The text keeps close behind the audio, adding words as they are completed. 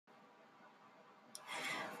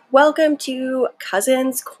Welcome to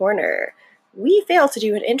Cousins Corner. We failed to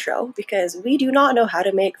do an intro because we do not know how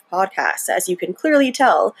to make podcasts, as you can clearly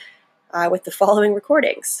tell with the following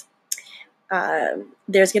recordings.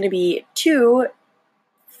 There's going to be 2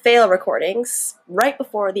 fail recordings right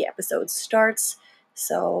before the episode starts,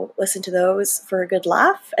 so listen to those for a good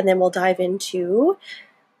laugh, and then we'll dive into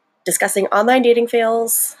discussing online dating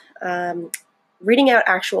fails, reading out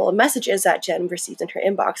actual messages that Jen received in her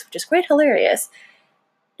inbox, which is quite hilarious,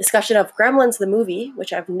 discussion of Gremlins the movie,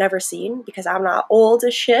 which I've never seen because I'm not old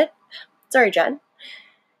as shit. Sorry, Jen.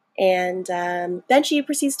 And then she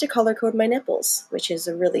proceeds to color code my nipples, which is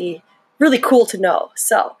a really, really cool to know.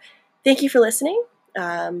 So thank you for listening.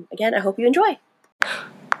 Again, I hope you enjoy.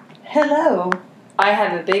 Hello. I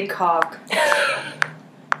have a big cock.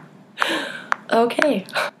 Okay.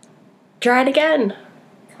 Try it again.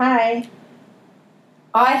 Hi.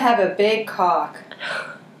 I have a big cock.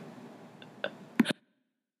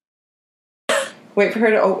 Wait for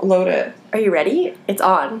her to load it. Are you ready? It's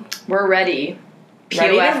on. We're ready.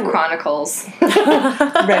 Ready POF to- Chronicles.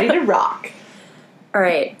 Ready to rock. All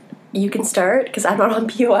right. You can start because I'm not on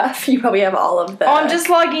POF. You probably have all of the... Oh, I'm just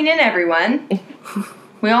logging in, everyone.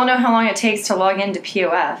 We all know how long it takes to log into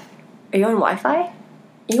POF. Are you on Wi-Fi? Are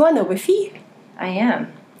you on the Wi-Fi? I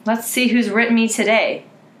am. Let's see who's written me today.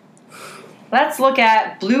 Let's look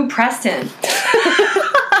at Blue Preston.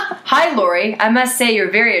 Hi, Lori. I must say you're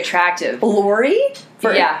very attractive. Lori?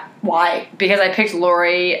 Yeah. Why? Because I picked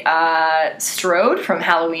Laurie Strode from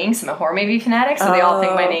Halloween, so I'm a horror movie fanatic, so they all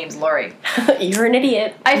think my name's Lori. You're an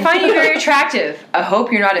idiot. I find you very attractive. I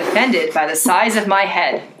hope you're not offended by the size of my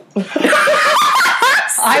head.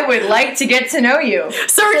 I would like to get to know you.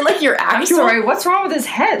 Sorry, like your actual... I'm sorry, what's wrong with his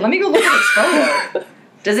head? Let me go look at his photo.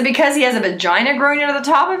 Does it because he has a vagina growing out of the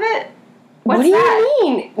top of it? What's what do that? you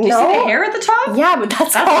mean? Do you see the hair at the top? Yeah, but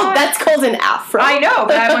that's called an afro. I know,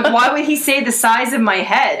 but I'm like, why would he say the size of my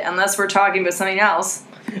head unless we're talking about something else?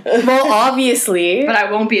 Well, obviously. But I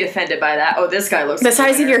won't be offended by that. Oh, this guy looks the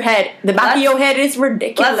size of your head. The back of your head is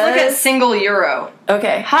ridiculous. Let's look at single euro.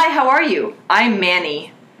 Okay. Hi, how are you? I'm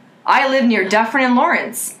Manny. I live near Dufferin and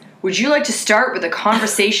Lawrence. Would you like to start with a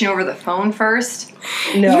conversation over the phone first?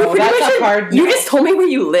 No, that's a hard... You just told me where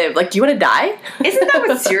you live. Like, do you want to die? Isn't that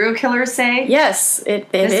what serial killers say? Yes, it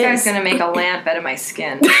is. This guy's going to make a lamp out of my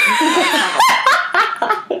skin.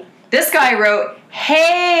 This guy wrote,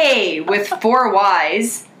 hey, with 4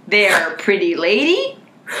 Ys. They're pretty lady.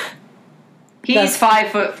 He's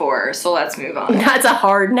 5'4", so let's move on. That's a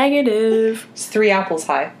hard negative. It's 3 apples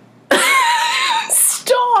high.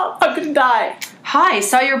 Stop! I'm going to die. Hi,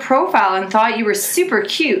 saw your profile and thought you were super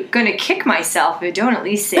cute. Gonna kick myself if I don't at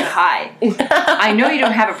least say hi. I know you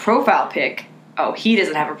don't have a profile pic. Oh, he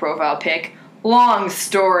doesn't have a profile pic. Long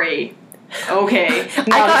story. Okay.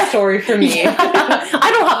 Not a story for me. Yeah,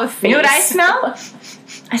 I don't have a face. You know what I smell?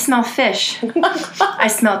 I smell fish. I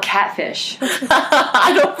smell catfish.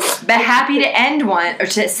 I don't... But happy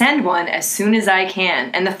to send one as soon as I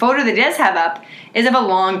can. And the photo that he does have up is of a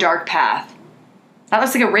long, dark path. That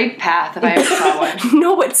looks like a rape path if I ever saw one.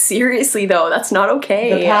 No, but seriously though, that's not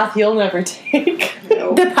okay. The path you'll never take.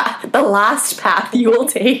 No. The last path you will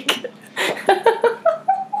take.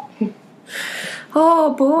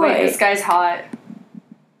 Oh boy. Wait, this guy's hot.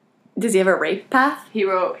 Does he have a rape path? He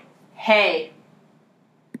wrote, hey.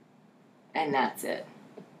 And that's it.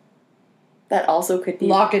 That also could be...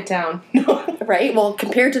 Lock it down. Right? Well,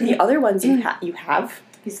 compared to the other ones you have,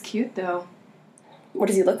 He's cute, though. what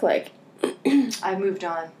does he look like? I moved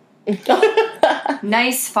on.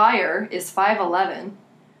 Nice Fire is 5'11".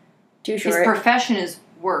 Too His short. profession is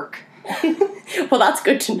work. Well, that's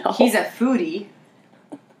good to know. He's a foodie.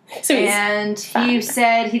 So he's And fat. he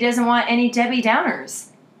said he doesn't want any Debbie Downers.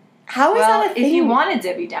 How is Well, that a thing? if you want a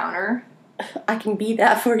Debbie Downer, I can be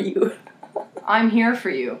that for you. I'm here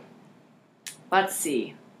for you. Let's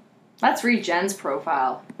see. Let's read Jen's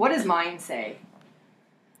profile. What does mine say?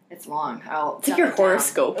 It's long. I'll It's like dumb your it down.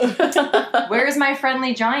 horoscope. Where's my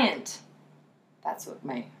friendly giant? That's what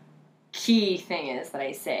my key thing is that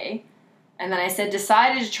I say. And then I said,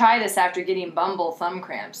 decided to try this after getting Bumble thumb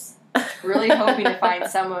cramps. Really hoping to find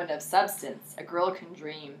someone of substance. A girl can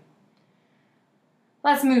dream.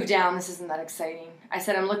 Let's move down. This isn't that exciting. I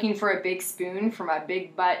said, I'm looking for a big spoon for my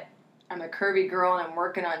big butt. I'm a curvy girl and I'm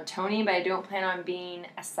working on Tony, but I don't plan on being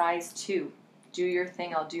a size 2. Do your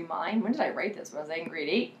thing, I'll do mine. When did I write this? Was I in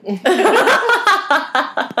grade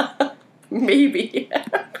 8? Maybe.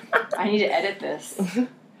 I need to edit this.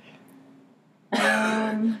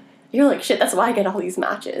 You're like, shit, that's why I get all these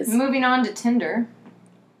matches. Moving on to Tinder.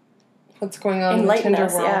 What's going on in the Enlighten Tinder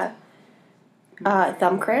us, world? yeah.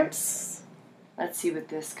 Thumb cramps. Let's see what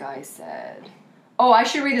this guy said. Oh, I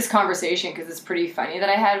should read this conversation because it's pretty funny that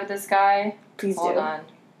I had with this guy. Please Hold do. on.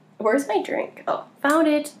 Where's my drink? Oh, found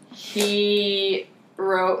it. He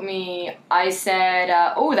wrote me, I said,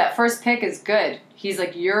 oh, that first pick is good. He's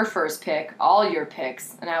like, your first pick, all your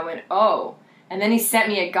picks. And I went, oh. And then he sent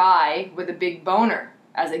me a guy with a big boner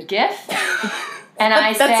as a GIF. And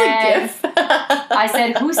I That's said, a GIF. I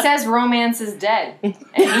said, who says romance is dead? And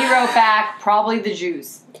he wrote back, probably the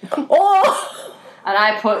Jews. Oh! And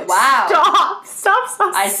I put, wow. Stop.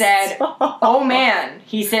 I said, stop. oh man.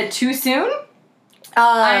 He said, too soon?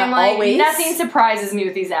 I'm like, always. nothing surprises me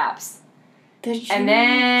with these apps. The Jews. And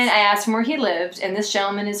then I asked him where he lived, and this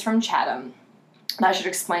gentleman is from Chatham. And I should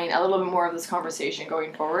explain a little bit more of this conversation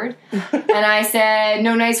going forward. And I said,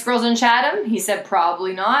 no nice girls in Chatham? He said,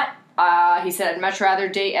 probably not. He said, I'd much rather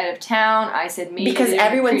date out of town. I said, maybe because they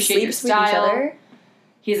everyone appreciate your sleeps with each style. other.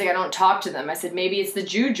 He's like, I don't talk to them. I said, maybe it's the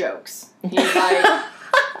Jew jokes.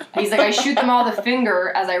 He's like, I shoot them all the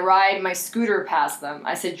finger as I ride my scooter past them.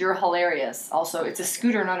 I said, you're hilarious. Also, it's a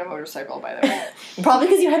scooter, not a motorcycle, by the way. Probably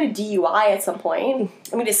because you had a DUI at some point.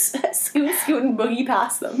 I mean, just scoot and boogie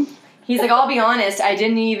past them. He's like, I'll be honest, I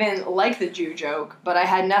didn't even like the Jew joke, but I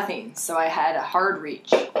had nothing, so I had a hard reach.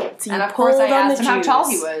 So And of course I pulled on asked the him how tall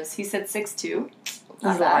he Jews. was. He said 6'2". He's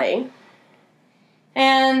Not bad. lying.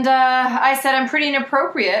 And I said, I'm pretty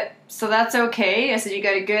inappropriate, so that's okay. I said, you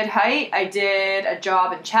got a good height. I did a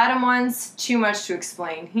job in Chatham once. Too much to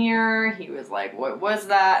explain here. He was like, what was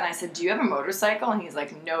that? And I said, do you have a motorcycle? And he's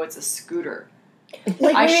like, no, it's a scooter.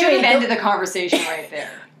 Like, I wait, should have wait, ended the conversation right there.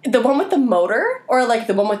 The one with the motor, or like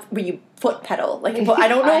the one with where you foot pedal? Like, I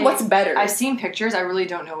don't know what's better. I've seen pictures. I really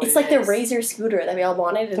don't know what It's it like the is. Razor scooter that we all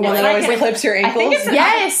wanted. The And one then that like always a- clips your I ankles. think it's an-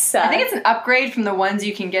 yes! I think it's an upgrade from the ones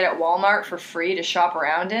you can get at Walmart for free to shop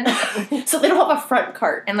around in. So they don't have a front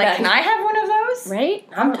cart. And like, then. can I have one of those? Right?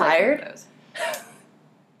 I I'm would like one of tired. those.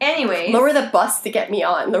 Anyways, Lower the bus to get me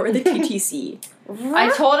on. Lower the TTC. I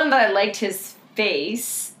told him that I liked his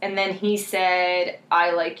face, and then he said,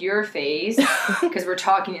 I like your face, because we're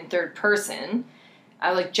talking in third person.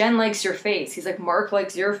 I like, Jen likes your face. He's like, Mark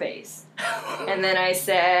likes your face. And then I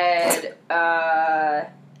said, how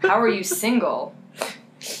are you single?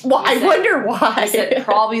 Well, He I said- wonder why. I said,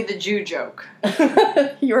 probably the Jew joke.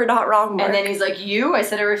 You're not wrong, Mark. And then he's like, you? I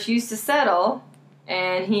said, I refuse to settle.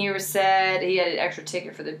 And he said he had an extra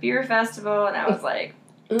ticket for the beer festival, and I was like,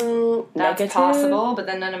 that's negative. possible, but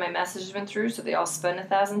then none of my messages went through, so they all spun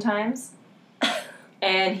 1,000 times.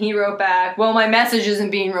 And he wrote back, well, my message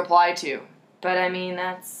isn't being replied to. But I mean,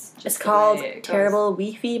 that's just It's the called way it goes. Terrible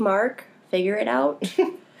Wi-Fi, Mark. Figure it out.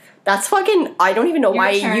 That's fucking... I don't even know Your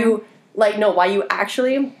why turn. you... Like, no, why you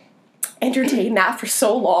actually entertained that for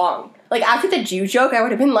so long. Like, after the Jew joke, I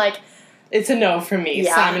would have been like, It's a no from me,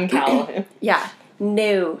 Yeah. Simon Callaghan. yeah,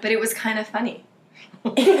 no. But it was kind of funny.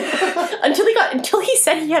 until he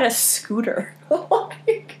said he had a scooter.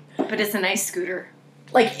 But it's a nice scooter.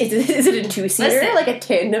 Like, is it a two-seater? Listen. Like a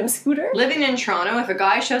tandem scooter? Living in Toronto, if a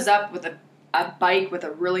guy shows up with a bike with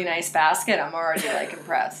a really nice basket, I'm already, like,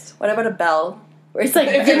 impressed. What about a bell? Where it's like...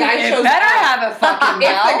 If the guy It shows better up. have a fucking If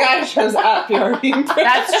bell. the guy shows up, you're already impressed.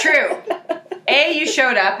 That's true. A, you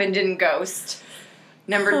showed up and didn't ghost.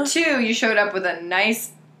 Number 2, you showed up with a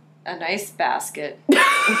nice basket.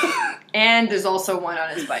 And there's also one on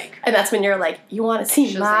his bike. And that's when you're like, you want to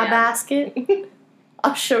see my Shazam. basket?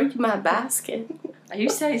 I'll show you my basket. Are you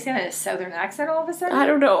saying a southern accent all of a sudden? I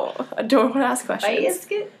don't know. I don't want to ask questions.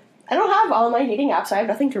 Basket? I don't have all my dating apps, so I have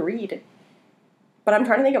nothing to read. But I'm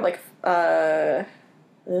trying to think of, like,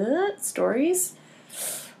 stories. Who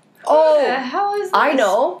the Oh, hell is this? I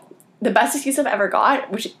know. The best excuse I've ever got,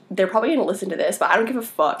 which they're probably going to listen to this, but I don't give a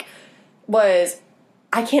fuck, was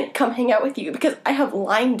I can't come hang out with you because I have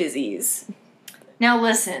Lyme disease. Now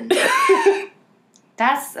listen.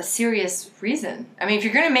 That's a serious reason. I mean, if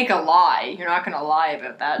you're going to make a lie, you're not going to lie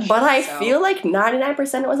about that But shit, I so. feel like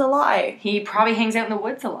 99% it was a lie. He probably hangs out in the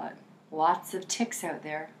woods a lot. Lots of ticks out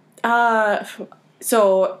there.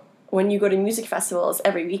 So when you go to music festivals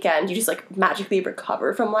every weekend, you just, like, magically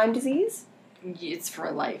recover from Lyme disease? It's for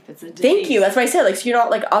life. It's a disease. Thank you. That's what I said. Like, so you're not,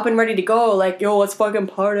 like, up and ready to go, like, yo, let's fucking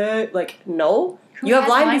party. Like, no. Who You have has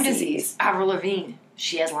Lyme disease. Avril Lavigne.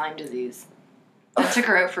 She has Lyme disease. I took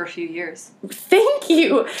her out for a few years. Thank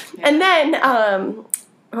you. And then,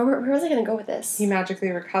 where was I going to go with this? He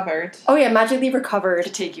magically recovered. Oh, yeah, magically recovered.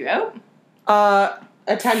 To take you out?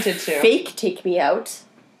 Attempted to. Fake take me out.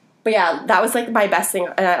 But yeah, that was, like, my best thing.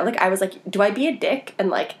 And I was like, do I be a dick and,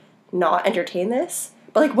 like, not entertain this?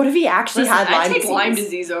 But, like, what if he actually Listen, had Lyme I take disease? Lyme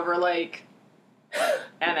disease over, like,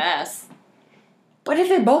 MS. But if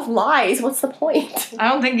they're both lies, what's the point? I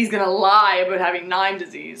don't think he's going to lie about having Lyme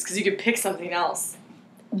disease, because you could pick something else.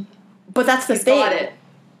 But that's the He's thing. got it.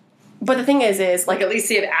 But the thing is Like, at least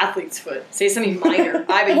say an athlete's foot. Say something minor.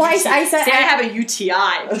 I have a Well, I UTI. said- say I have a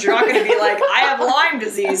UTI. But you're not going to be like, I have Lyme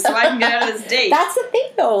disease, so I can get out of this date. that's the thing,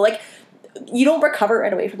 though. Like, you don't recover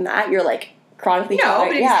right away from that. You're like chronically no, tired.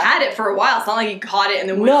 but he's had it for a while. It's not like he caught it and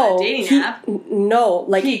then went on a dating app. No,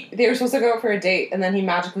 like, They were supposed to go out for a date, and then he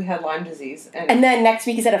magically had Lyme disease. and then next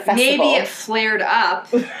week he's at a festival. Maybe it flared up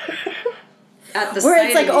at the where sight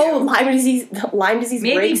it's like, of oh, you. Lyme disease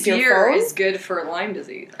Maybe breaks your beer phone. is good for Lyme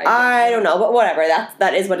disease. I don't know, but whatever.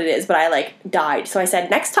 That is what it is. But I like died. So I said,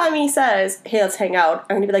 next time he says, "Hey, let's hang out,"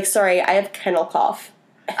 I'm gonna be like, "Sorry, I have kennel cough."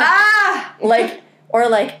 Ah! Like, or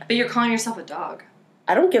like, But you're calling yourself a dog.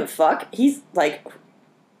 I don't give a fuck. He's like,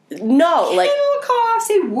 no, like, Kennel cough.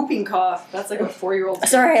 Say whooping cough. That's like a 4-year-old.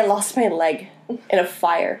 sorry, I lost my leg in a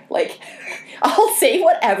fire. Like, I'll say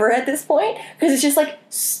whatever at this point because it's just like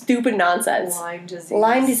stupid nonsense, Lyme disease.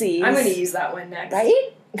 Lyme disease. I'm going to use that one next. right?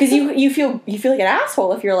 Because you feel like an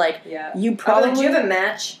asshole if you're like, Yeah. you probably do you have a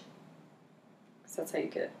match? 'Cause that's how you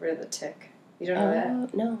get rid of the tick. You don't know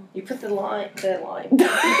that? No. You put the lime. The lime.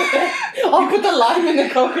 You put the lime in the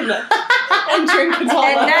coconut and drink it all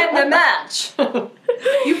And up. then the match.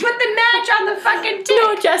 You put the match on the fucking tick.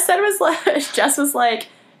 No, Jess was like,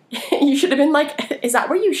 you should have been like, is that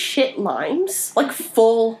where you shit limes? Like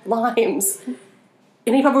full limes.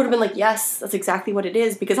 And he probably would have been like, yes, that's exactly what it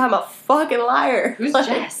is because I'm a fucking liar. Who's Like,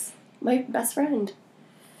 Jess? My best friend.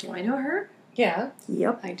 Do I know her? Yeah.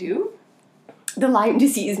 Yep. I do. The Lyme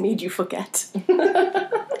disease made you forget.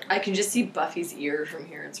 I can just see Buffy's ear from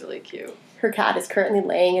here. It's really cute. Her cat is currently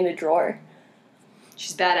laying in a drawer.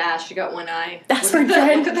 She's badass. She got one eye. That's look where at the,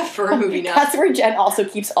 Jen- look at the fur movie now. That's where Jen also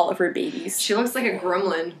keeps all of her babies. She looks like a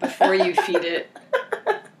gremlin before you feed it.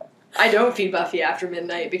 I don't feed Buffy after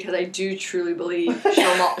midnight because I do truly believe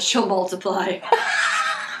she'll multiply.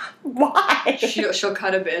 Why? She'll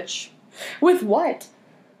cut a bitch. With what?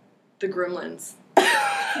 The gremlins.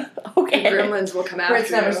 Okay. The gremlins will come after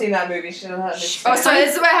Britt's never you. seen that movie. She doesn't know how to Oh, so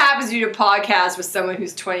this is what happens when you do a podcast with someone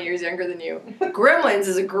who's 20 years younger than you. Gremlins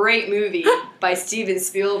is a great movie by Steven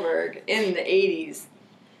Spielberg in the 80s.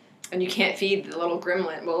 And you can't feed the little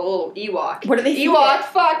gremlin, well, the little Ewok. What do they feed Ewok, it?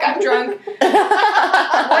 fuck, I'm drunk.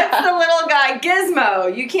 What's the little guy?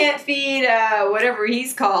 Gizmo. You can't feed whatever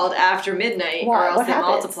he's called after midnight Why? or else What they happens?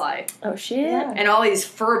 multiply. Oh shit. Yeah. And all these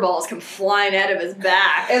fur balls come flying out of his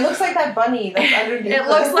back. It looks like that bunny that's underneath. It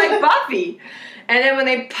looks like Buffy. And then when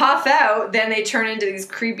they puff out, then they turn into these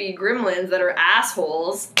creepy gremlins that are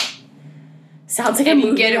assholes. Sounds like a If movie.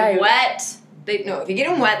 you get I- them wet, if you get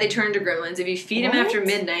them wet, they turn into gremlins. If you feed them after What?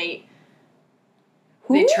 midnight,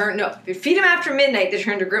 Who? they turn if you feed them after midnight, they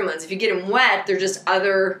turn into gremlins. If you get them wet, they're just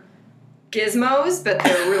other gizmos, but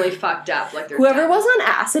they're really fucked up. Like they're Whoever dumb. was on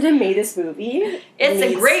acid and made this movie. It's a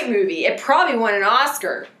needs- great movie. It probably won an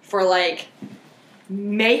Oscar for like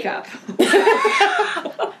makeup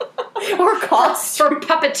or costume. for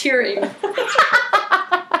puppeteering.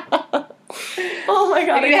 Oh my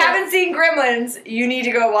god! If you haven't seen Gremlins, you need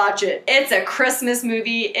to go watch it. It's a Christmas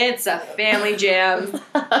movie. It's a family jam.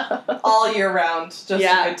 all year round. Just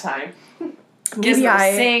Yeah. a good time. Maybe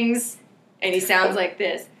Gizmo sings, and he sounds like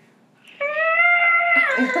this.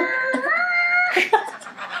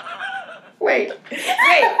 Wait.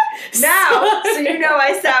 Now, so you know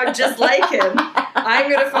I sound just like him. I'm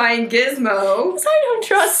gonna find Gizmo I don't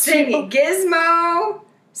trust singing. you. Gizmo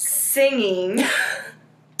singing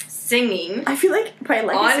I feel like my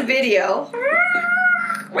leg on is, video.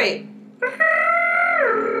 Wait.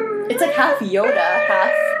 it's like half Yoda,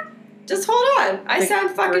 half. Just hold on. I The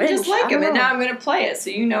sound fucking just Grinch. like I him, don't and know. now I'm gonna play it so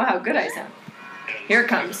you know how good I sound. Here it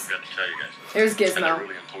comes. I forgot to tell you guys. There's And they're Gizmo.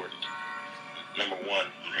 really important. Number one,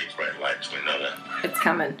 he hates bright lights. We know that. It's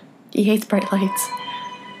coming. He hates bright lights.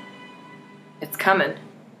 It's coming.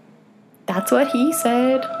 That's what he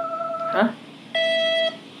said. Huh?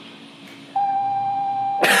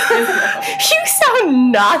 You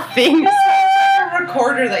sound nothing. A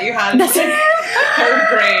recorder that you had in That's third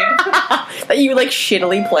grade. that you like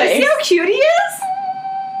shittily play. See how cute he is?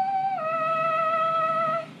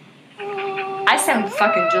 I sound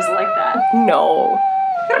fucking just like that. No.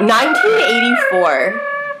 1984.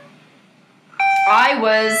 I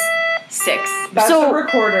was 6. That's So- the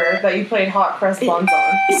recorder that you played Hot Crust Buns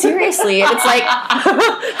on. Seriously, and it's like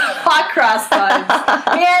Hot cross buns.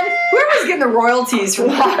 Man, whoever's getting the royalties from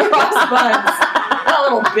hot cross buns, that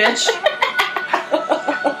little bitch.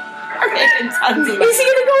 Are making tons of is money. he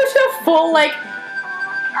gonna go into a full like?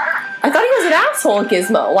 I thought he was an asshole,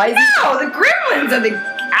 Gizmo. Why is he? No, the gremlins are the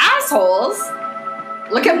assholes.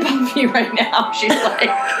 Look at Buffy right now. She's like,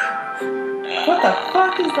 What the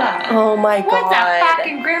fuck is that? Oh my god. What's that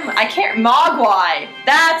fucking gremlin? I can't. Mogwai.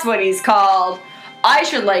 That's what he's called. I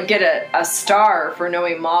should like get a star for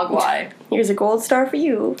knowing Mogwai. Here's a gold star for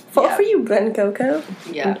you. Full Yeah. for you, Glenn Coco.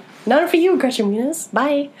 Yeah. None for you, Gretchen Wieners.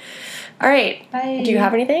 Bye. All right. Bye. Do you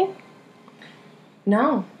have anything?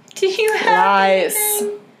 No. Do you have Lies.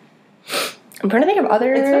 anything? I'm trying to think of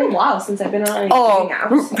other. It's been a while since I've been on a Oh, dating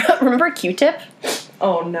apps. remember Q-Tip?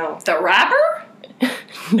 Oh no. The rapper?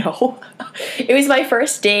 No. It was my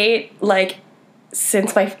first date, like,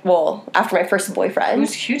 since after my first boyfriend.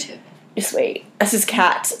 Who's Q-Tip? Just wait. That's his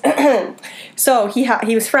cat. So he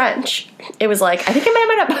was French. It was like, I think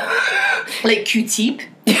I might have Like Q-Tip?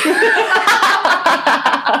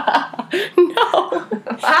 No.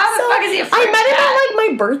 How the fuck is he a I French met him cat? at like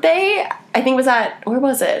my birthday. I think it was at, where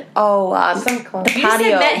was it? Oh, Some club. the You just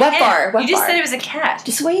patio. said met Wet him. bar. Wet You just bar. said it was a cat.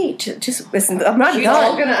 Just wait. Just listen. I'm not It's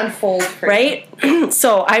all done. gonna unfold for you. Right?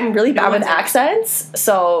 So I'm really bad with one's in. accents.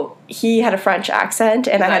 So he had a French accent,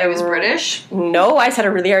 and I Thought had he a was British. No, I just had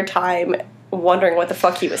a really hard time wondering what the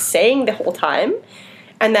fuck he was saying the whole time.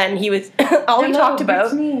 And then he was all he Hello, talked about.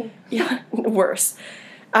 it's me. Yeah, worse.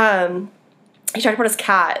 He talked about his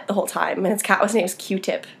cat the whole time, and his name was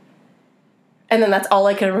Q-Tip. And then that's all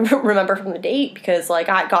I can remember from the date because, like,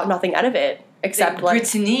 I got nothing out of it except like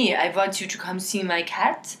Brittany, I want you to come see my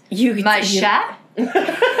cat. you. My chat.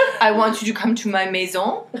 I want you to come to my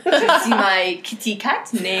maison to see my kitty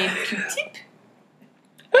cat named Q-Tip.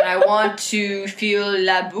 And I want to feel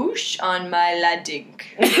la bouche on my la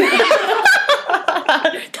dink.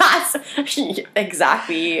 That's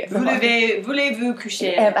exactly. Voulez-vous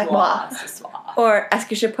coucher Avec avec moi. moi ce soir? Or est-ce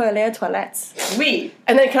que je peux aller aux toilettes? Oui.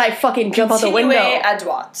 And then can I fucking jump out the window? Continuez à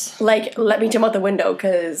droite. Like, let me jump out the window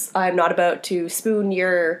because I'm not about to spoon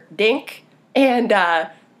your dink and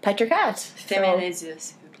pet your cat. Fermez So, les yeux,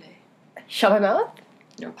 s'il vous plaît. shut my mouth?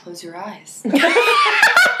 No, close your eyes. But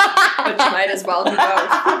you might as well do both.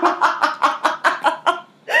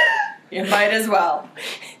 You might as well.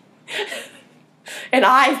 And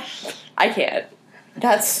I can't.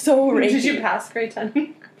 That's so rapey. Did you pass grade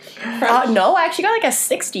 10? No, I actually got like a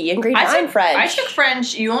 60 in grade 9 French. I took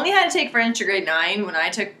French. You only had to take French to grade 9 when I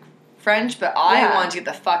took French, but I Yeah. wanted to get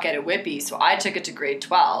the fuck out of Whippy, so I took it to grade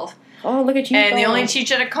 12. Oh, look at you. And they go. only teach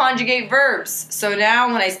you how to conjugate verbs. So now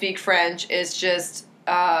when I speak French, it's just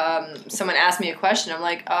someone asks me a question. I'm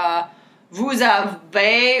like, vous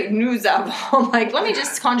avez, nous avons. I'm like, let me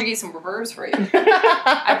just conjugate some verbs for you.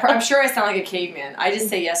 I'm sure I sound like a caveman. I just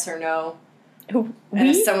say yes or no. And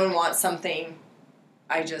if We? someone wants something,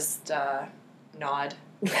 I just nod.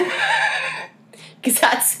 Because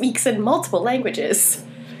that speaks in multiple languages.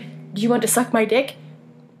 Do you want to suck my dick?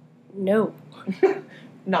 No.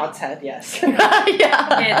 Nods head, yes.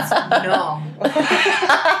 Yeah. It's no.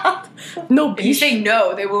 No, If you bitch. say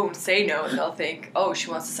no, they won't say no, and they'll think, oh, she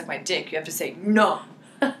wants to suck my dick. You have to say no.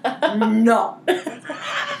 No.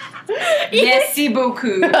 Merci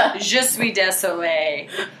beaucoup. Je suis désolé.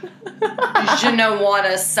 Je ne want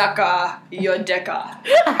to suck your dick.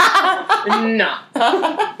 No.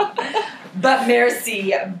 But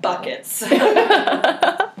merci, buckets.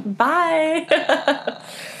 Bye.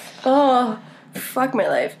 Oh, fuck my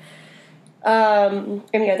life.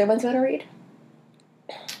 Any other ones you want to read?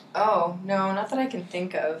 Oh, no, not that I can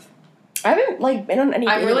think of. I haven't like been on any.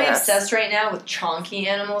 I'm really dating apps. obsessed right now with chonky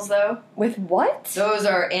animals, though. With what? Those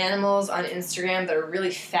are animals on Instagram that are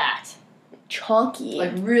really fat. Chonky.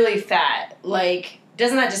 Like, really fat. Like,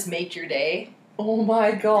 doesn't that just make your day? Oh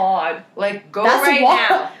my god. Like, go That's right why-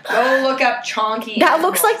 now. Go look up chonky that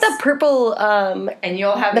looks like the animals, purple and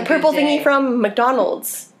you'll have the a purple good day. thingy from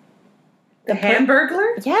McDonald's. The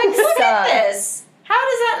Hamburglar? Yes. Look at this. How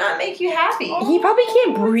does that not make you happy? He probably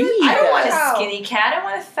can't breathe. I don't want Wow. a skinny cat. I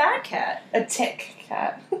want a fat cat. A tick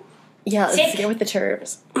cat. Yeah, let's Tick. get with the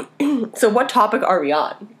terms. So what topic are we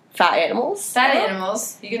on? Fat animals? Fat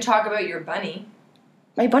animals. You can talk about your bunny.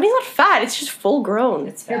 My bunny's not fat, it's just full grown.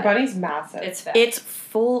 It's Your fat. bunny's massive. It's fat. It's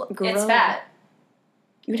full grown. It's fat.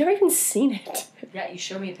 You've never even seen it. Yeah, you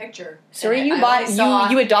showed me a picture. Sorry, And you I buy only saw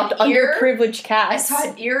you adopt an ear. underprivileged I cats. saw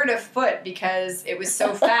an ear to foot because it was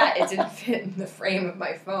so fat it didn't fit in the frame of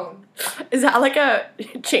my phone. Is that like a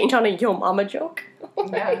change on a Yo Mama joke?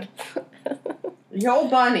 Yeah. Yo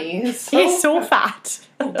bunny is so, He's so fat.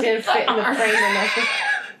 did fit in the frame and nothing.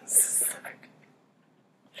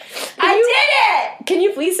 I did it! Can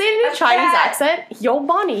you please say it in a That's Chinese fat. accent? Yo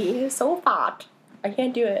Bonnie is so fat. I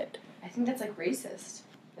can't do it. I think that's like racist,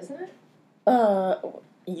 isn't it?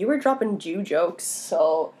 You were dropping Jew jokes,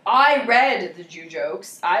 so I read the Jew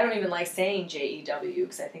jokes. I don't even like saying JEW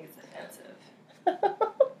because I think it's offensive.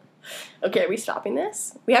 Okay, are we stopping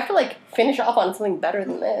this? We have to, like, finish off on something better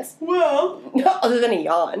than this. Well, Other than a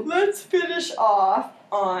yawn. let's finish off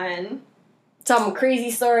on Some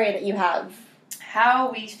crazy story that you have.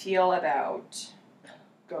 how we feel about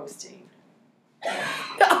ghosting.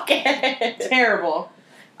 Okay. Terrible.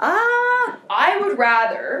 I would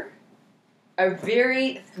rather a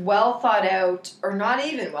very well thought out, or not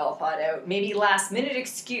even well thought out, maybe last minute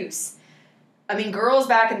excuse. I mean, girls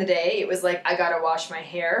back in the day, it was like, I gotta wash my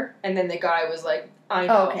hair, and then the guy was like,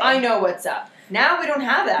 I know what's up. Now we don't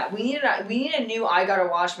have that. We need a new I gotta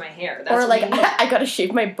wash my hair. That's Or, like, what we need. I gotta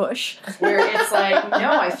shave my bush. Where it's like,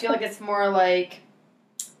 no, I feel like it's more like,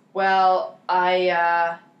 well,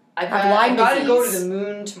 I gotta go to the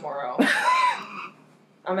moon tomorrow.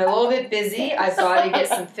 I'm a little bit busy. I've got to get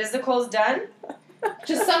some physicals done.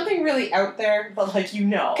 Just something really out there, but like you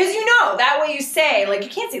know. Because you know, that way you say, like, you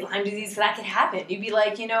can't say Lyme disease because that could happen. You'd be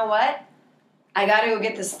like, you know what? I got to go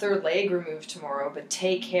get this third leg removed tomorrow, but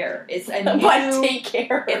take care. It's a new... But take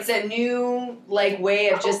care. It's a new, like, way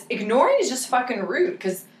of just... Ignoring is just fucking rude.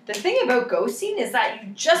 Because the thing about ghosting is that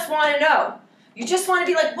you just want to know. You just want to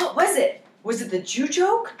be like, what was it? Was it the Jew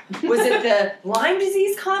joke? Was it the Lyme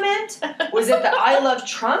disease comment? Was it the I love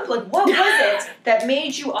Trump? Like, what was it that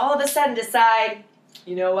made you all of a sudden decide,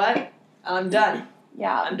 you know what? I'm done.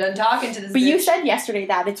 Yeah. I'm done talking to this But bitch. you said yesterday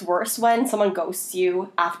that it's worse when someone ghosts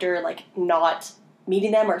you after, like, not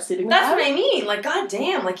meeting them or sleeping with That's them. what I mean. Like,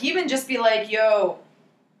 goddamn. Like, even just be like, yo,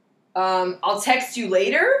 I'll text you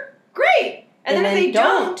later. Great. And then if they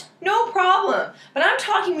don't, no problem. But I'm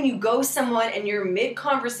talking when you ghost someone and you're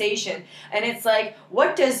mid-conversation and it's like,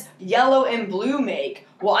 what does yellow and blue make?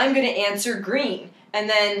 Well, I'm going to answer green. And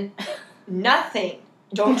then nothing.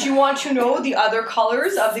 Don't you want to know the other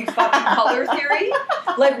colors of the fucking color theory?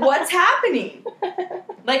 Like, what's happening?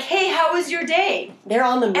 Like, hey, how was your day? They're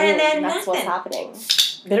on the moon. And then That's what's nothing. happening.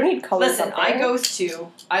 They don't need colors. Listen, up there. I ghost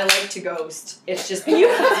too. I like to ghost. It's just You,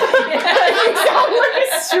 you sound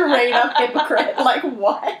like a straight up hypocrite. Like,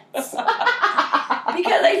 what?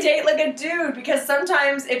 because I date like a dude. Because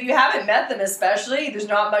sometimes if you haven't met them, especially, there's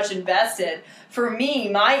not much invested. For me,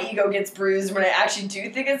 my ego gets bruised when I actually do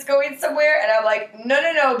think it's going somewhere, and I'm like,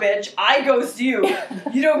 no, bitch, I ghost you.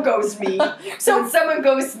 You don't ghost me. So when someone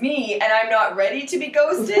ghosts me and I'm not ready to be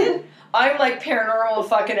ghosted, I'm like paranormal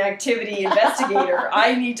fucking activity investigator.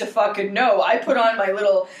 I need to fucking know. I put on my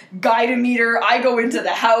little guide-o-meter. I go into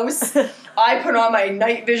the house. I put on my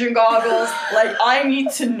night vision goggles. Like, I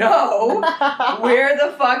need to know where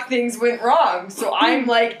the fuck things went wrong. So I'm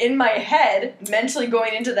like in my head, mentally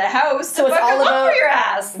going into the house So to it's fucking all look about- for your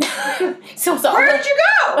ass. So it's all Where about- did you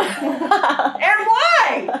go? And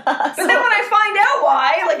why? But then when I find out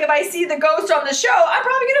why, like if I see the ghost on the show, I'm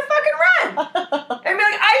probably gonna fucking run. And be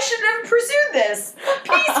like, I shouldn't have pursued this.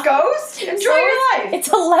 Peace, ghost. Enjoy So your life. It's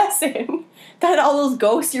a lesson that all those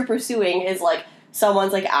ghosts you're pursuing is like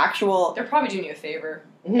someone's like actual. They're probably doing you a favor.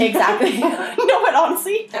 Exactly. No, but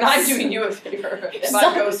honestly, And I'm doing you a favor if I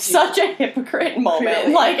such, ghost you. such a hypocrite moment.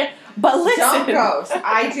 Really? Like, but listen. Don't ghost.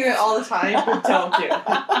 I do it all the time, but don't do it.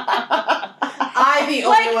 I'm the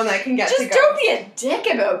Like, only one that can get Just to ghost. don't be a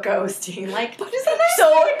dick about ghosting. Like, what is a nice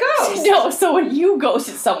So way to ghost? no. So when you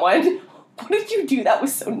ghosted someone, what did you do that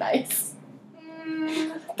was so nice?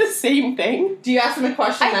 The same thing. Do you ask them a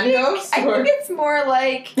question I then think, ghost? I or- think it's more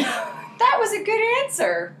like, that was a good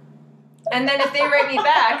answer. And then if they write me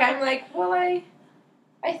back, I'm like, well, I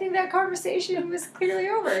think that conversation was clearly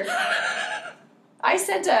over. I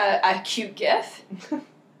sent a cute GIF.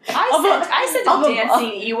 I sent a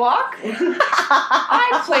dancing Ewok.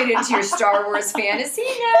 I played into your Star Wars fantasy.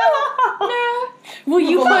 No. Will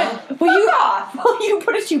you Fuck put? Will you? off. Will you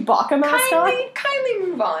put a Chewbacca mask on? Kindly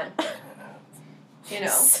move on. You know.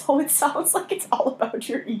 So it sounds like it's all about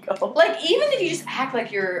your ego. Like, even if you just act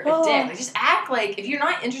like you're a dick, like, just act like, if you're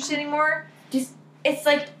not interested anymore, it's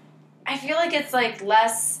like, I feel like it's like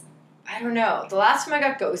less, I don't know. The last time I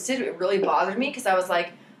got ghosted, it really bothered me because I was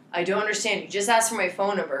like, I don't understand. You just asked for my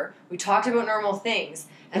phone number. We talked about normal things.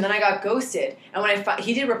 And then I got ghosted. And when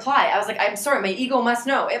he did reply, I was like, I'm sorry, my ego must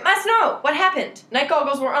know. It must know. What happened? Night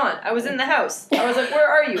goggles were on. I was in the house. I was like, where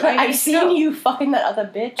are you? I need I've to seen know. you fucking that other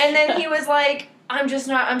bitch. And then he was like, I'm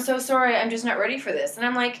so sorry. I'm just not ready for this. And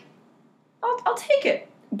I'm like, I'll take it.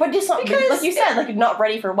 but just not, because like you said, like not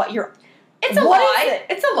ready for what you're. It's a What lie. is it?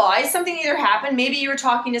 It's a lie. Something either happened. Maybe you were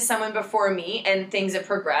talking to someone before me and things have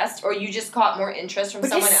progressed, or you just caught more interest from But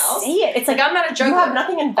someone just else. say it. It's Like, like I'm not a juggler. you have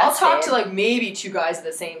nothing I'll invested. talk to like maybe 2 guys at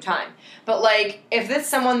the same time. But like, if it's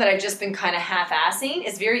someone that I've just been kind of half-assing,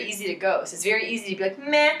 it's very easy to ghost. It's very easy to be like,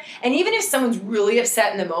 meh. And even if someone's really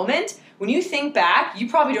upset in the moment, when you think back, you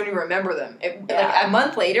probably don't even remember them. Like a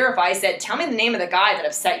month later, if I said, tell me the name of the guy that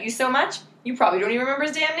upset you so much, you probably don't even remember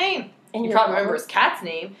his damn name. And you probably remember his cat's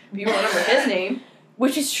name, but you don't remember his name.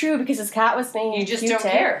 Which is true, because his cat was named You just Q-Tip,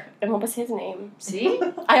 don't care. And what was his name? See?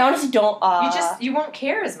 I honestly don't... You won't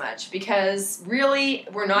care as much, because really,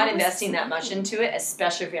 we're not investing that much into it,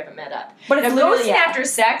 especially if we haven't met up. But it's now, literally... ghosting after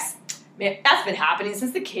sex, man, that's been happening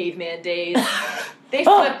since the caveman days. They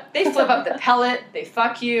flip up the pellet, they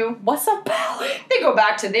fuck you. What's a pellet? They go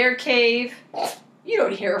back to their cave. You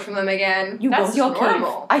don't hear from them again. That's your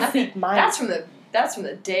normal. I think mine. That's from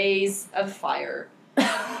the days of fire.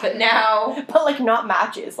 But now, but like not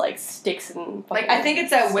matches, like sticks and like I think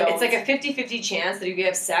it's like a 50-50 chance that if you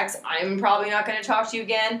have sex, I'm probably not going to talk to you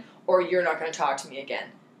again, or you're not going to talk to me again.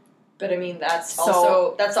 But I mean, that's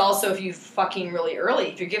also if you fucking really early.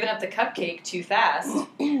 If you're giving up the cupcake too fast,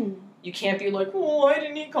 you can't be like, oh, why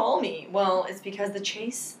didn't he call me? Well, it's because the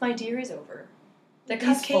chase, my dear, is over. The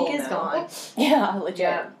cupcake is gone. Yeah, legit.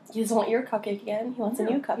 Yeah. He doesn't want your cupcake again. He wants a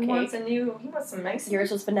new cupcake. He wants some nice. Yours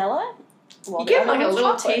was vanilla? Well, You give him like a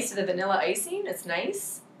little chocolate. taste of the vanilla icing. It's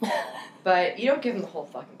nice. But you don't give him the whole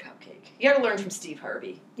fucking cupcake. You gotta learn from Steve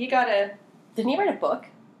Harvey. You gotta... Didn't he write a book?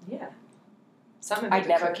 Yeah. Something about I'd the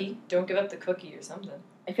never- cookie. Don't give up the cookie or something.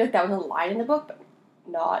 I feel like that was a line in the book, but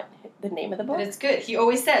not the name of the book. But it's good. He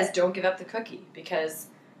always says, don't give up the cookie, because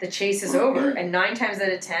the chase is over. And 9 times out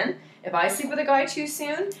of 10, if I sleep with a guy too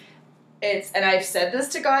soon, and I've said this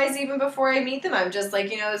to guys even before I meet them, I'm just like,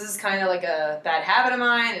 this is kind of like a bad habit of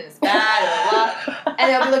mine, and it's bad, blah, blah. And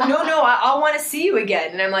they'll be like, no, I want to see you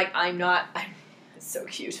again. And I'm like, it's so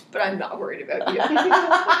cute, but I'm not worried about you.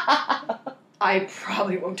 I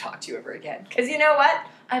probably won't talk to you ever again. Because you know what?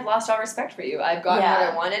 I've lost all respect for you. I've gotten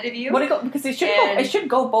what I wanted of you. Because it should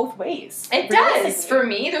go both ways. It does. For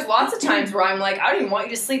me, there's lots of times where I'm like, I don't even want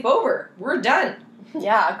you to sleep over. We're done.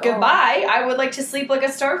 Yeah. Goodbye. I would like to sleep like a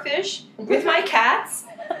starfish with my cats,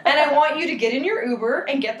 and I want you to get in your Uber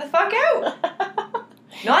and get the fuck out.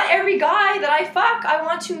 Not every guy that I fuck I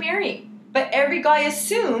want to marry, but every guy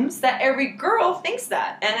assumes that every girl thinks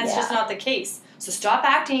that, and it's just not the case. So stop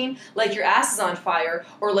acting like your ass is on fire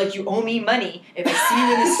or like you owe me money if I see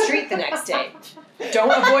you in the street the next day. Don't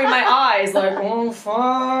avoid my eyes like, oh,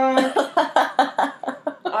 fuck.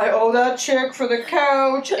 I owe that chick for the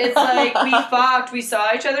couch. It's like, we fucked, we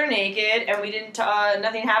saw each other naked, and we didn't,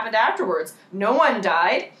 nothing happened afterwards. No one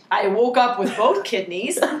died. I woke up with both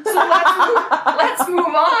kidneys, so let's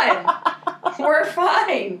move on. We're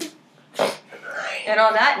fine. And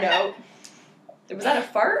on that note, was that a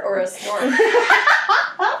fart or a snort?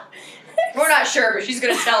 We're not sure, but she's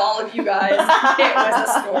going to tell all of you guys it was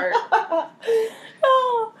a snort.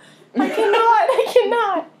 Oh, I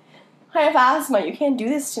cannot. I have asthma. You can't do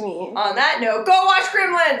this to me. On that note, go watch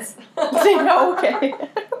Gremlins! Okay.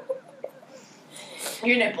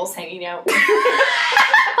 Your nipple's hanging out.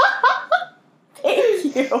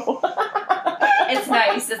 Thank you. It's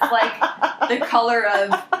nice. It's like the color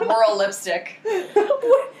of Whirl lipstick.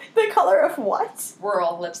 The color of what?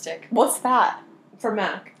 Whirl lipstick. What's that? For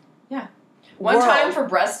Mac. Yeah. One Whirl. time for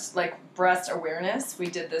breast awareness, we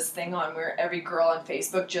did this thing on where every girl on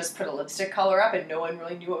Facebook just put a lipstick color up and no one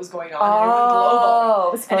really knew what was going on. And it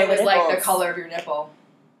was global. And it was like the color of your nipple.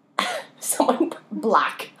 Someone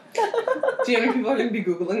black. Do you know how many people are going to be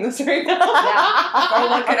Googling this right now? Yeah.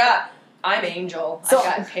 Go look it up. I'm Angel. So-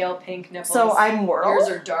 I've got pale pink nipples. So I'm Whirl? Yours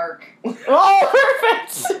are dark. Oh,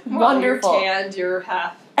 perfect. Well, Wonderful. You're tanned. You're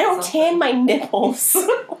half. I don't something. tan my nipples.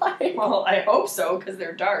 Like, Well, I hope so, because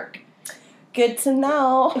they're dark. good to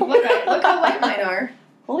know. Look how light mine are.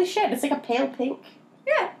 Holy shit, it's like a pale pink.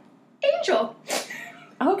 Yeah. Angel.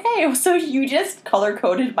 Okay, so you just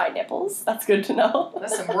color-coded my nipples? That's good to know.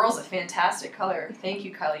 Listen, Whirl's a fantastic color. Thank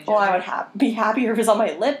you, Kylie Jenner. Well, I would be happier if it was on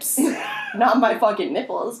my lips, not my fucking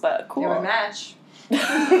nipples, but cool. They would match.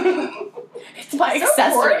 It's my So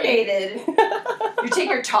accessory. coordinated. You take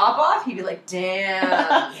your top off, he'd be like, damn.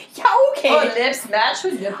 Yeah, okay. Oh, lips match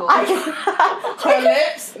with nipples. I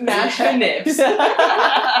lips Match the nips.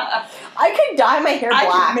 I could dye my hair I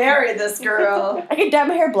black. could marry this girl. I could dye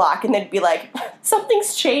my hair black and they'd be like,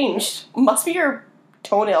 something's changed. Must be your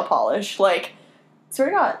toenail polish. Like, swear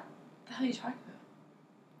to God. What the hell are you talking about?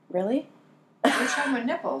 Really? You're talking about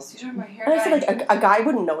nipples. You're talking about hair And I dye. feel like a guy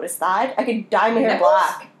wouldn't notice that. I could dye my hair Nipples?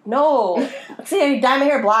 black. No. See, I could dye my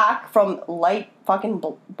hair black from light fucking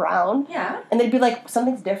brown. Yeah. And they'd be like,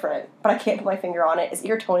 something's different. But I can't put my finger on it. Is it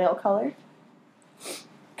your toenail color?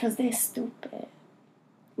 Because they're stupid.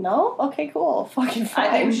 No? Okay, cool. Fucking fine.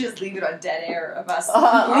 I think we should just leave it on dead air of us.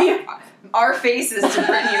 Leave- Our faces to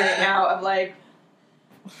Brittany right now of like,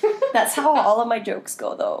 That's how all of my jokes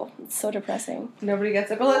go, though. It's so depressing. Nobody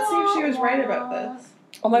gets it. But let's see if she was right about this.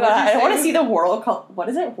 Oh my What'd god, you I don't want to say? see the whirl. What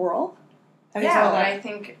is it? Whirl? How do you Yeah, spell but that? I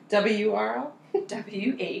think WRL?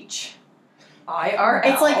 WHIRL.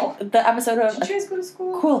 It's like the episode of Did you guys go to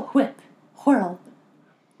school? Cool Whip. Whirl.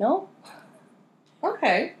 No?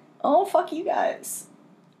 Okay. Oh, fuck you guys.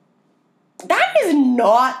 That is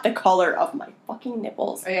not the color of my fucking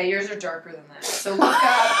nipples. Oh yeah, yours are darker than that. So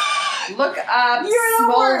look up You're the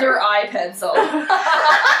smolder eye pencil.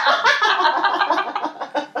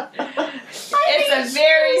 It's a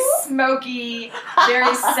very smoky,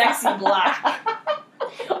 very sexy black.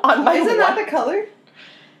 On my Isn't that the color?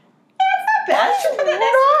 That's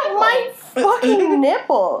not my fucking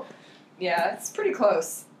nipple. Yeah, it's pretty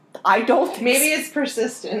close. I don't think Maybe it's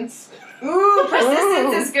persistence. Ooh,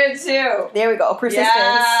 persistence is good too. There we go. Persistence.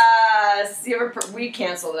 Yes. We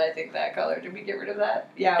canceled it, I think, that color. Did we get rid of that?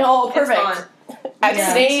 Yeah. Oh, it's perfect. gone.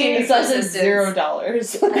 Abstain. It says it's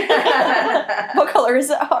Persistence. $0. What color is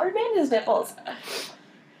it? Amanda's nipples.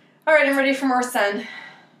 All right, I'm ready for more sun.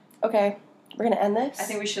 Okay, we're gonna end this. I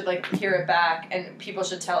think we should hear it back, and people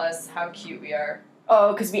should tell us how cute we are.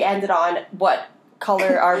 Oh, because we ended on what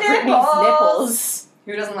color are Brittany's Nipples. nipples?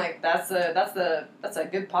 Who doesn't like that's a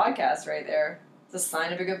good podcast right there. It's a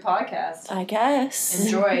sign of a good podcast. I guess.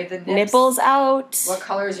 Enjoy the nips. Nipples out. What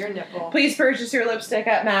color is your nipple? Please purchase your lipstick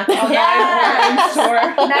at Mac. Yes!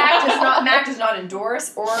 Online store. Mac does not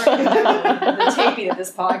endorse or the taping of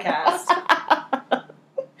this podcast.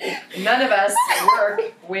 None of us work,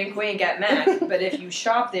 wink wink, at Mac, but if you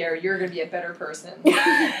shop there, you're going to be a better person.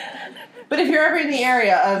 But if you're ever in the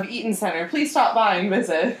area of Eaton Center, please stop by and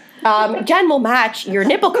visit. Jen will match your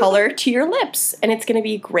nipple color to your lips, and it's gonna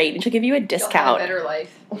be great. And she'll give you a You'll have a discount. better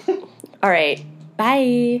life. All right.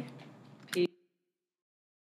 Bye.